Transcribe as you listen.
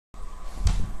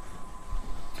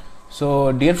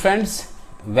So dear friends,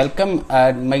 welcome.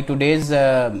 My today's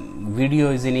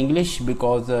video is in English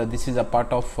because this is a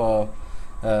part of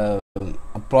a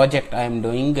project I am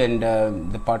doing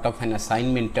and the part of an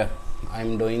assignment I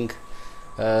am doing.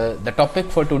 The topic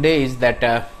for today is that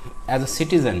as a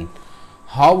citizen,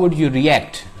 how would you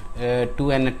react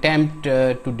to an attempt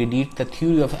to delete the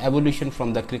theory of evolution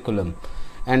from the curriculum?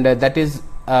 And that is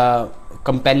a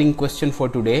compelling question for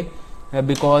today.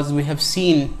 Because we have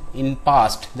seen in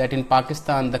past that in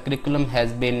Pakistan the curriculum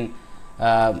has been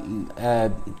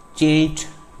changed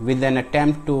with an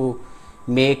attempt to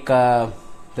make the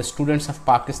students of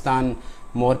Pakistan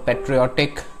more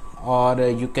patriotic, or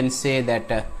you can say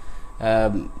that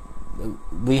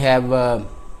we have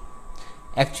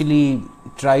actually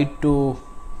tried to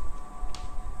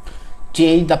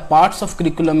change the parts of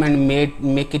curriculum and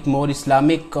make it more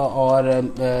Islamic, or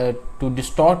to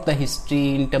distort the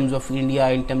history in terms of India,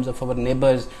 in terms of our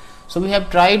neighbors. So we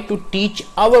have tried to teach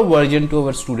our version to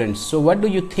our students. So what do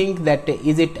you think, that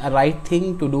is it a right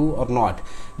thing to do or not?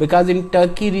 Because in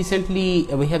Turkey recently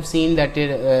we have seen that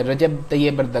Recep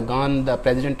Tayyip Erdogan, the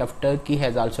president of Turkey,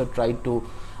 has also tried to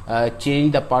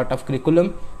change the part of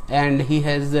curriculum, and he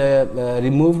has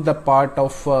removed the part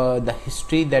of the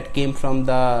history that came from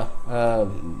the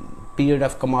period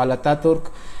of Kemal Atatürk,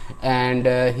 and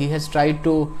he has tried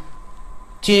to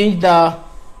change the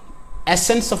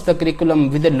essence of the curriculum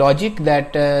with the logic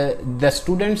that the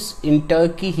students in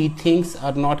Turkey, he thinks,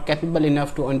 are not capable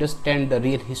enough to understand the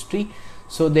real history.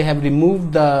 So they have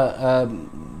removed the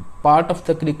part of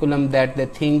the curriculum that they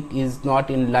think is not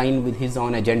in line with his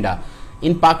own agenda.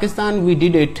 In Pakistan we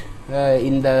did it.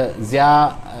 In the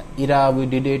Zia era we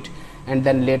did it, and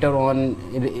then later on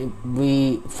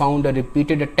we found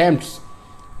repeated attempts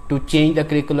to change the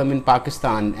curriculum in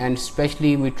Pakistan, and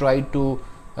especially we tried to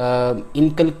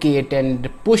inculcate and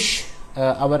push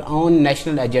our own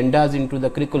national agendas into the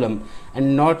curriculum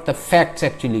and not the facts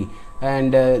actually.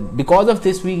 And because of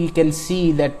this we can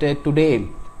see that today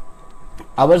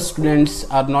our students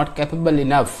are not capable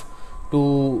enough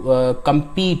to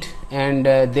compete, and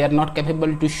they are not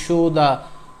capable to show the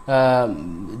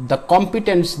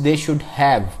competence they should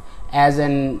have as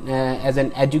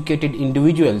an educated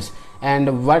individuals,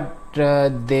 and what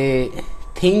they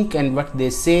think and what they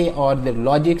say or their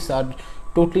logics are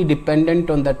totally dependent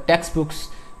on the textbooks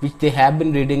which they have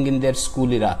been reading in their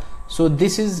school era. So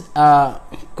this is a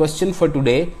question for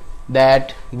today,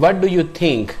 that what do you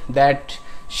think, that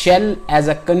shall as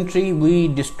a country we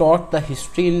distort the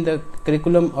history in the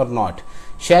curriculum or not?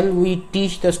 Shall we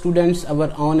teach the students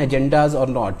our own agendas or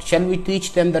not? Shall we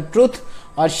teach them the truth,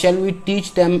 or shall we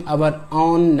teach them our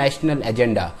own national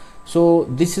agenda? So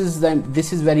this is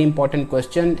very important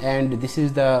question, and this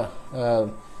is the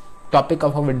topic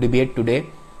of our debate today.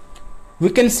 We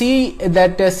can see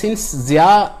that since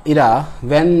Zia era,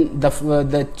 when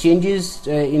the changes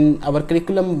in our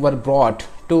curriculum were brought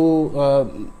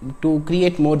to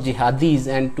create more jihadis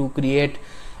and to create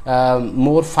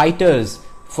more fighters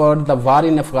for the war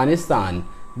in Afghanistan,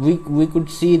 we could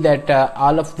see that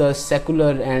all of the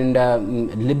secular and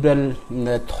liberal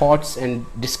thoughts and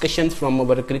discussions from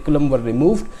our curriculum were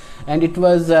removed, and it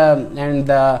was and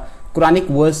the Quranic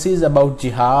verses about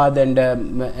jihad and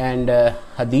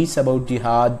hadiths about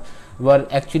jihad were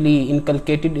actually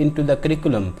inculcated into the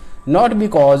curriculum, not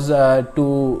because it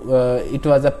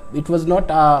was not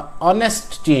a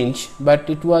honest change, but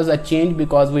it was a change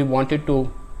because we wanted to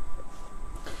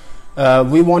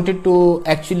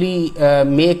actually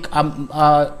make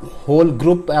a whole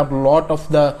group, a lot of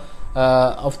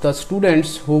the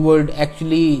students who would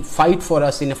actually fight for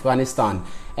us in Afghanistan.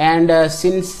 And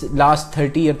since last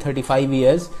 30 or 35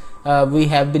 years we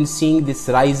have been seeing this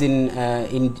rise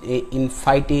in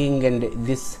fighting and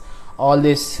all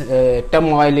this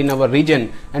turmoil in our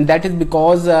region, and that is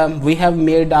because we have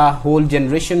made a whole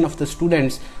generation of the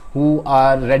students who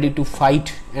are ready to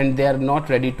fight, and they are not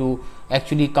ready to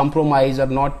actually compromise or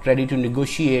not ready to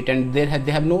negotiate, and they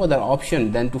have no other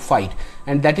option than to fight.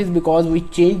 And that is because we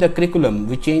changed the curriculum.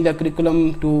 We changed the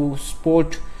curriculum to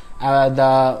support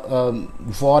the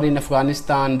war in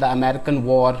Afghanistan, the American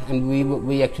war, and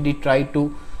we actually tried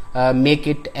to make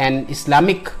it an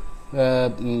Islamic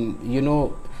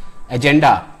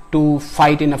agenda to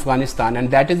fight in Afghanistan,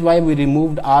 and that is why we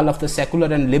removed all of the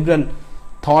secular and liberal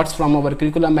thoughts from our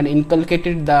curriculum and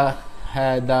inculcated the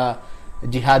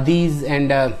jihadis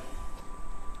and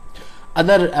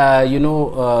other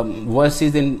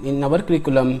verses in our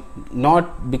curriculum,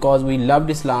 not because we loved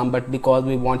Islam, but because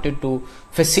we wanted to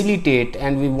facilitate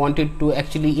and we wanted to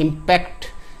actually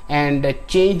impact and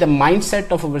change the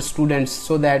mindset of our students,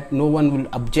 so that no one will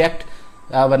object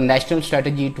our national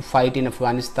strategy to fight in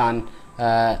Afghanistan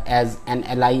as an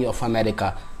ally of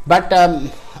America. But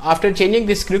after changing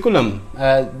this curriculum,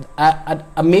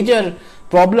 a major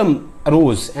problem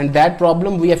arose, and that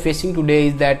problem we are facing today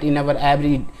is that in our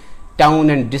every town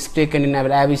and district and in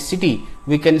our every city,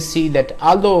 we can see that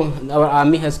although our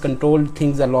army has controlled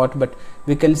things a lot, but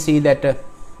we can see that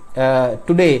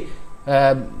today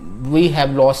we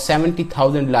have lost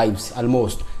 70,000 lives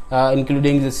almost,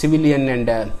 including the civilian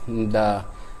and the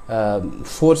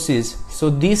forces. So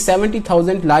these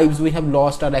 70,000 lives we have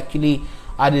lost are actually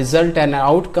a result and an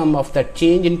outcome of the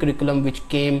change in curriculum which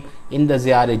came in the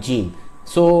Zia regime.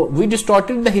 So we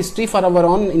distorted the history for our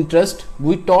own interest.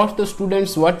 We taught the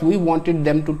students what we wanted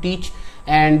them to teach,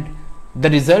 and the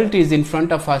result is in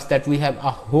front of us that we have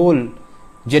a whole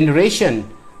generation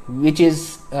which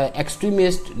is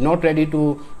extremist, not ready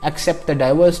to accept the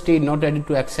diversity, not ready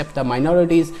to accept the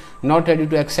minorities, not ready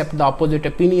to accept the opposite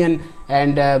opinion,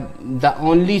 and the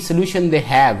only solution they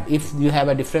have, if you have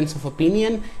a difference of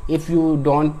opinion, if you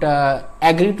don't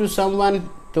agree to someone,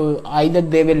 so either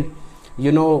they will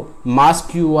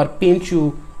mask you or paint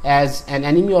you as an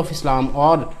enemy of Islam,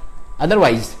 or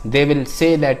otherwise they will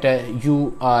say that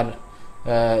you are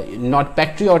not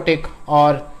patriotic,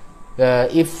 or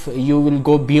if you will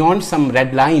go beyond some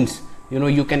red lines,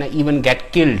 you can even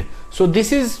get killed. So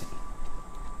this is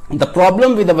the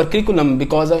problem with our curriculum,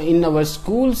 because in our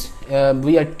schools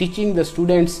we are teaching the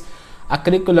students a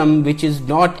curriculum which is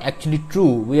not actually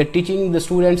true. We are teaching the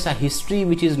students a history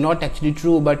which is not actually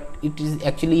true, but it is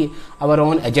actually our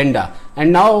own agenda.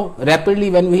 And now rapidly,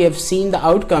 when we have seen the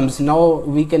outcomes, now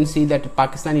we can see that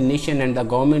Pakistani nation and the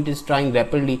government is trying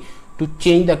rapidly to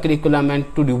change the curriculum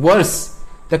and to reverse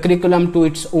the curriculum to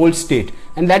its old state.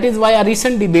 And that is why a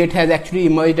recent debate has actually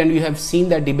emerged, and you have seen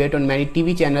that debate on many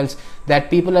TV channels, that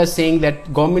people are saying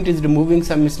that government is removing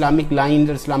some Islamic lines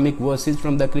or Islamic verses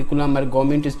from the curriculum, or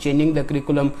government is changing the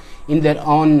curriculum in their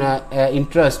own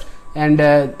interest. And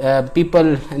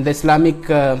people in the Islamic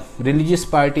religious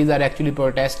parties are actually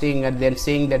protesting, and they're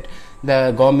saying that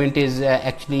the government is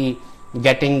actually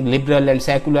getting liberal and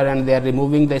secular, and they are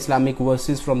removing the Islamic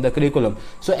verses from the curriculum.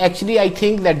 So actually I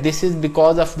think that this is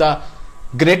because of the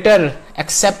greater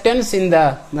acceptance in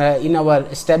our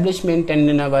establishment and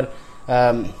in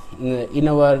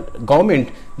our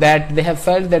government, that they have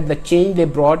felt that the change they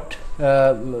brought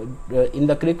in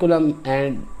the curriculum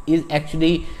and is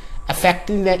actually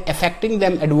affecting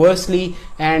them adversely,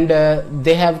 and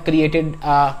they have created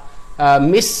a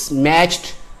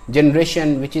mismatched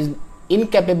generation which is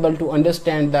incapable to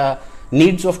understand the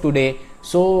needs of today.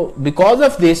 So because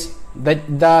of this,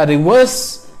 the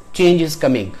reverse change is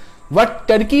coming. What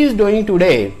Turkey is doing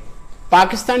today,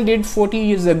 Pakistan did 40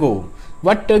 years ago.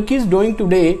 What Turkey is doing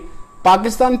today,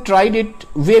 Pakistan tried it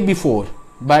way before,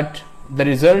 but the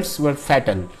results were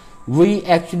fatal. We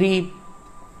actually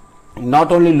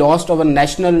not only lost our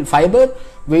national fiber,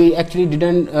 we actually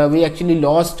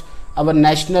lost our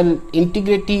national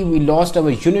integrity, we lost our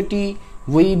unity.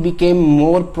 We became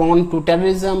more prone to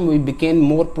terrorism. We became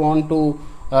more prone to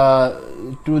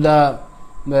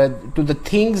the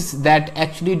things that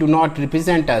actually do not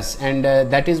represent us, and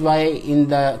that is why in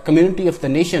the community of the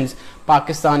nations,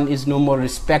 Pakistan is no more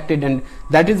respected, and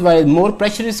that is why more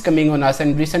pressure is coming on us.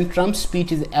 And recent Trump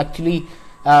speech is actually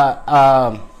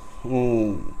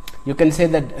you can say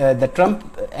that the Trump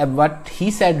what he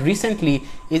said recently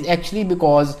is actually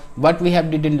because what we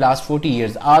have did in last 40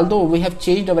 years. Although we have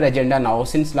changed our agenda now,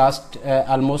 since last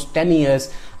almost 10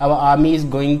 years, our army is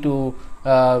going to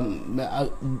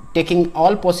taking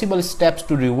all possible steps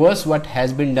to reverse what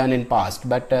has been done in past,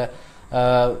 but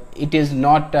it is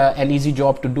not an easy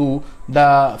job to do.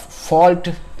 The fault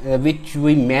which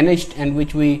we managed and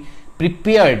which we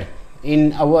prepared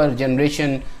in our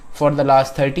generation for the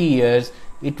last 30 years,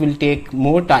 it will take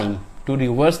more time to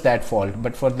reverse that fault,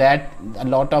 but for that a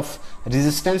lot of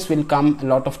resistance will come, a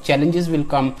lot of challenges will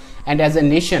come, and as a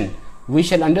nation we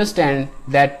shall understand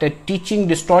that teaching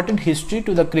distorted history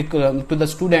to the curriculum to the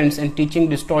students and teaching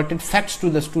distorted facts to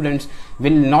the students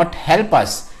will not help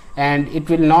us, and it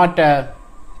will not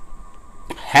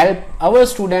help our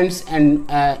students and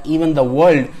even the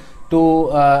world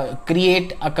to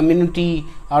create a community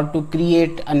or to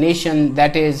create a nation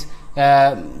that is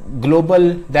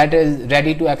global, that is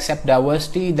ready to accept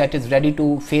diversity, that is ready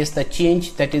to face the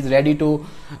change, that is ready to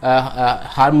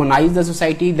harmonize the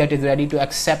society, that is ready to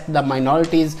accept the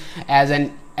minorities as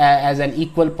an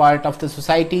equal part of the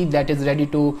society, that is ready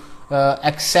to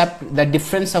accept the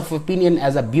difference of opinion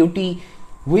as a beauty.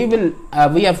 We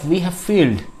have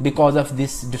failed because of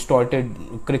this distorted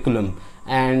curriculum,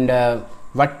 and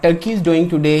what Turkey is doing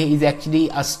today is actually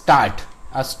a start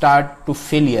to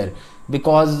failure,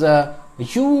 because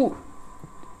you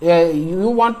you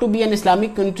want to be an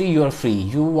Islamic country, you are free.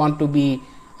 You want to be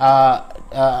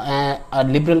a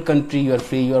liberal country, you are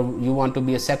free. You want to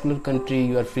be a secular country,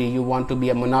 you are free. You want to be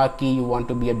a monarchy, you want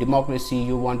to be a democracy,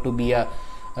 you want to be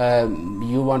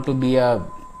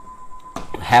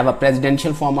have a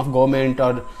presidential form of government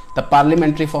or the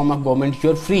parliamentary form of government,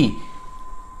 you're free.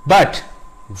 But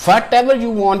whatever you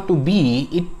want to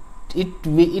be,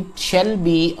 it shall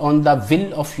be on the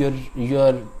will of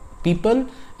your people.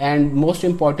 And most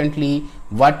importantly,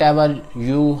 whatever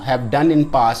you have done in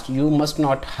past, you must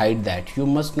not hide that. You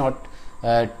must not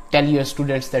tell your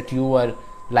students that you are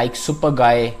like super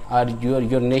guy, or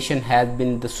your nation has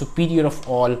been the superior of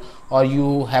all, or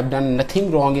you have done nothing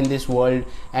wrong in this world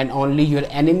and only your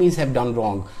enemies have done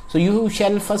wrong. So you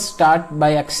shall first start by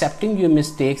accepting your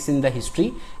mistakes in the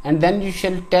history, and then you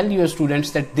shall tell your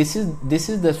students that this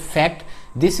is the fact,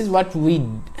 this is what we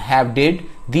have did,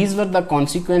 these were the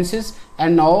consequences,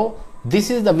 and now this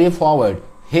is the way forward.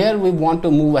 Here we want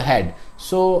to move ahead.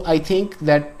 So I think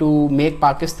that to make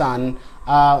Pakistan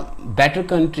a better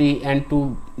country and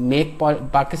to make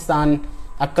Pakistan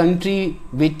a country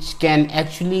which can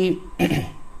actually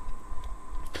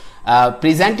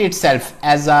present itself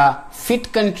as a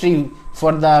fit country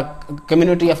for the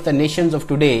community of the nations of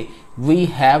today, we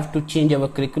have to change our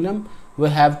curriculum. We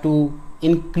have to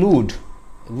include,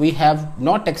 we have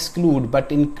not exclude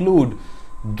but include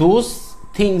those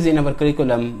things in our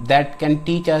curriculum that can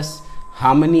teach us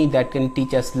harmony, that can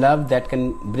teach us love, that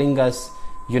can bring us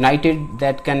united,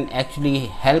 that can actually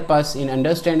help us in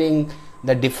understanding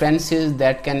the differences,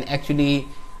 that can actually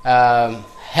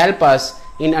help us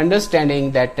in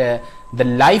understanding that the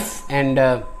life and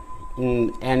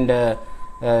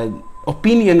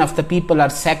opinion of the people are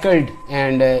sacred,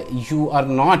 and you are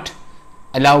not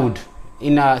allowed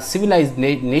in a civilized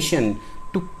nation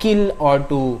to kill or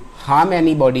to harm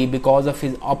anybody because of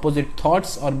his opposite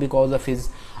thoughts or because of his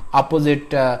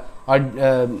opposite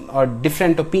or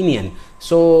different opinion.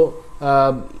 So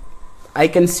I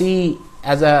can see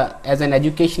as an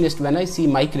educationist, when I see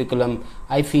my curriculum,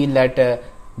 I feel that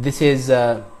this is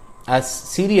a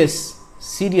serious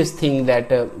thing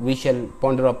that we shall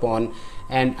ponder upon,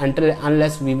 and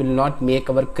unless we will not make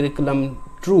our curriculum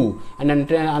true, and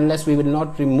unless we will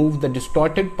not remove the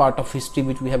distorted part of history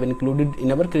which we have included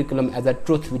in our curriculum as a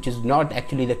truth, which is not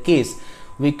actually the case,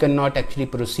 we cannot actually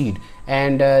proceed.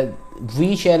 And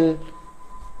we shall,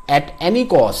 at any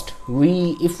cost,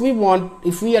 if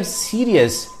we are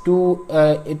serious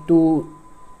to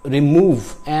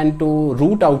remove and to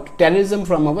root out terrorism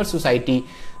from our society,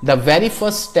 the very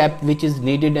first step which is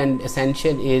needed and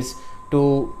essential is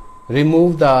to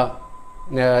remove the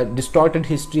distorted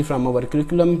history from our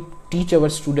curriculum, teach our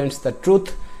students the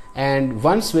truth, and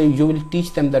once you will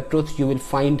teach them the truth, you will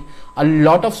find a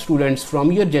lot of students from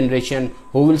your generation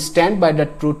who will stand by the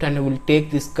truth and who will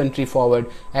take this country forward,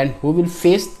 and who will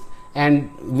face and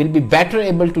will be better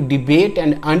able to debate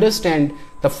and understand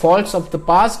the faults of the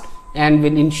past, and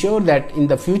will ensure that in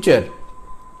the future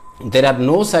there are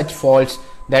no such faults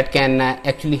that can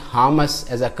actually harm us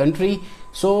as a country.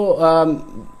 So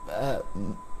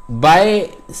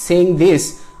by saying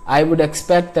this, I would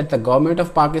expect that the government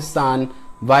of Pakistan,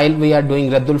 while we are doing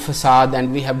Raddul Fasad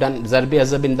and we have done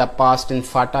Zarb-e-Azab in the past in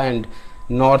FATA and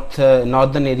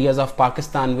northern areas of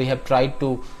Pakistan, we have tried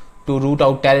to root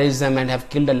out terrorism and have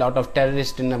killed a lot of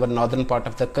terrorists in our northern part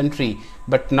of the country.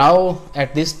 But now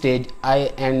at this stage,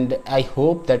 I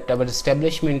hope that our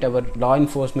establishment, our law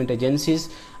enforcement agencies,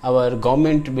 our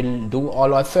government will do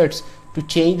all efforts to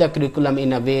change the curriculum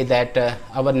in a way that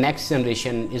our next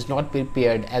generation is not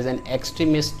prepared as an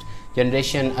extremist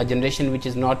generation, a generation which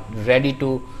is not ready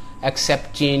to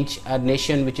accept change, a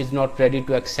nation which is not ready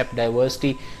to accept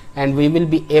diversity, and we will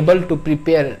be able to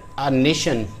prepare a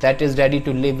nation that is ready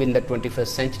to live in the 21st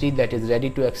century, that is ready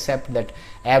to accept that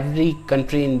every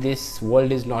country in this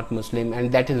world is not Muslim,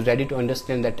 and that is ready to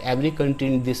understand that every country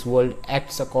in this world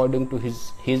acts according to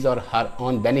his or her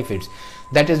own benefits,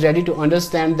 that is ready to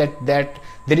understand that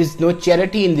there is no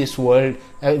charity in this world.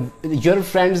 Your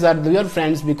friends are your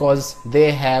friends because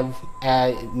they have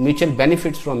mutual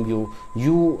benefits from you.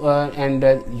 And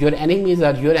your enemies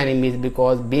are your enemies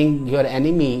because being your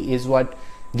enemy is what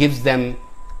gives them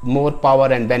more power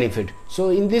and benefit. So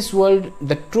in this world,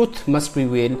 the truth must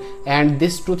prevail, and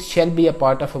this truth shall be a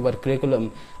part of our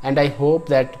curriculum. And I hope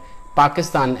that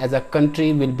Pakistan as a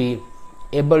country will be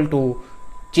able to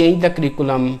change the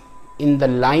curriculum in the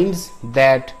lines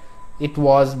that it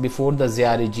was before the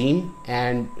Zia regime,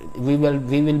 and we will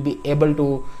be able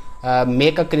to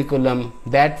make a curriculum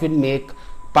that will make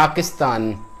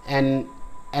Pakistan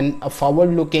a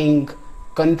forward-looking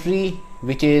country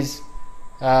which is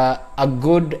a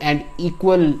good and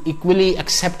equally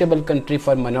acceptable country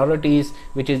for minorities,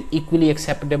 which is equally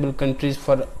acceptable countries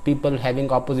for people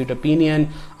having opposite opinion,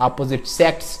 opposite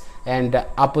sects, and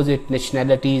opposite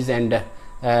nationalities, and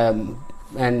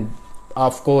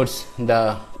of course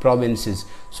the provinces.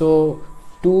 So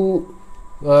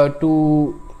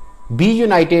to be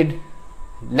united,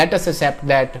 let us accept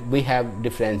that we have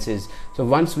differences. So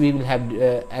once we will have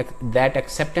that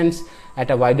acceptance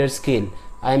at a wider scale,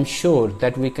 I am sure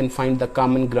that we can find the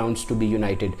common grounds to be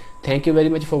united. Thank you very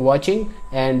much for watching,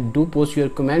 and do post your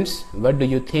comments. What do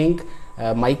you think?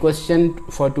 My question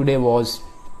for today was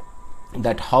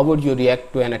that how would you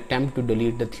react to an attempt to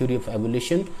delete the theory of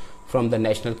evolution from the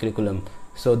national curriculum?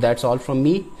 So that's all from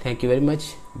me. Thank you very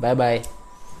much. Bye bye.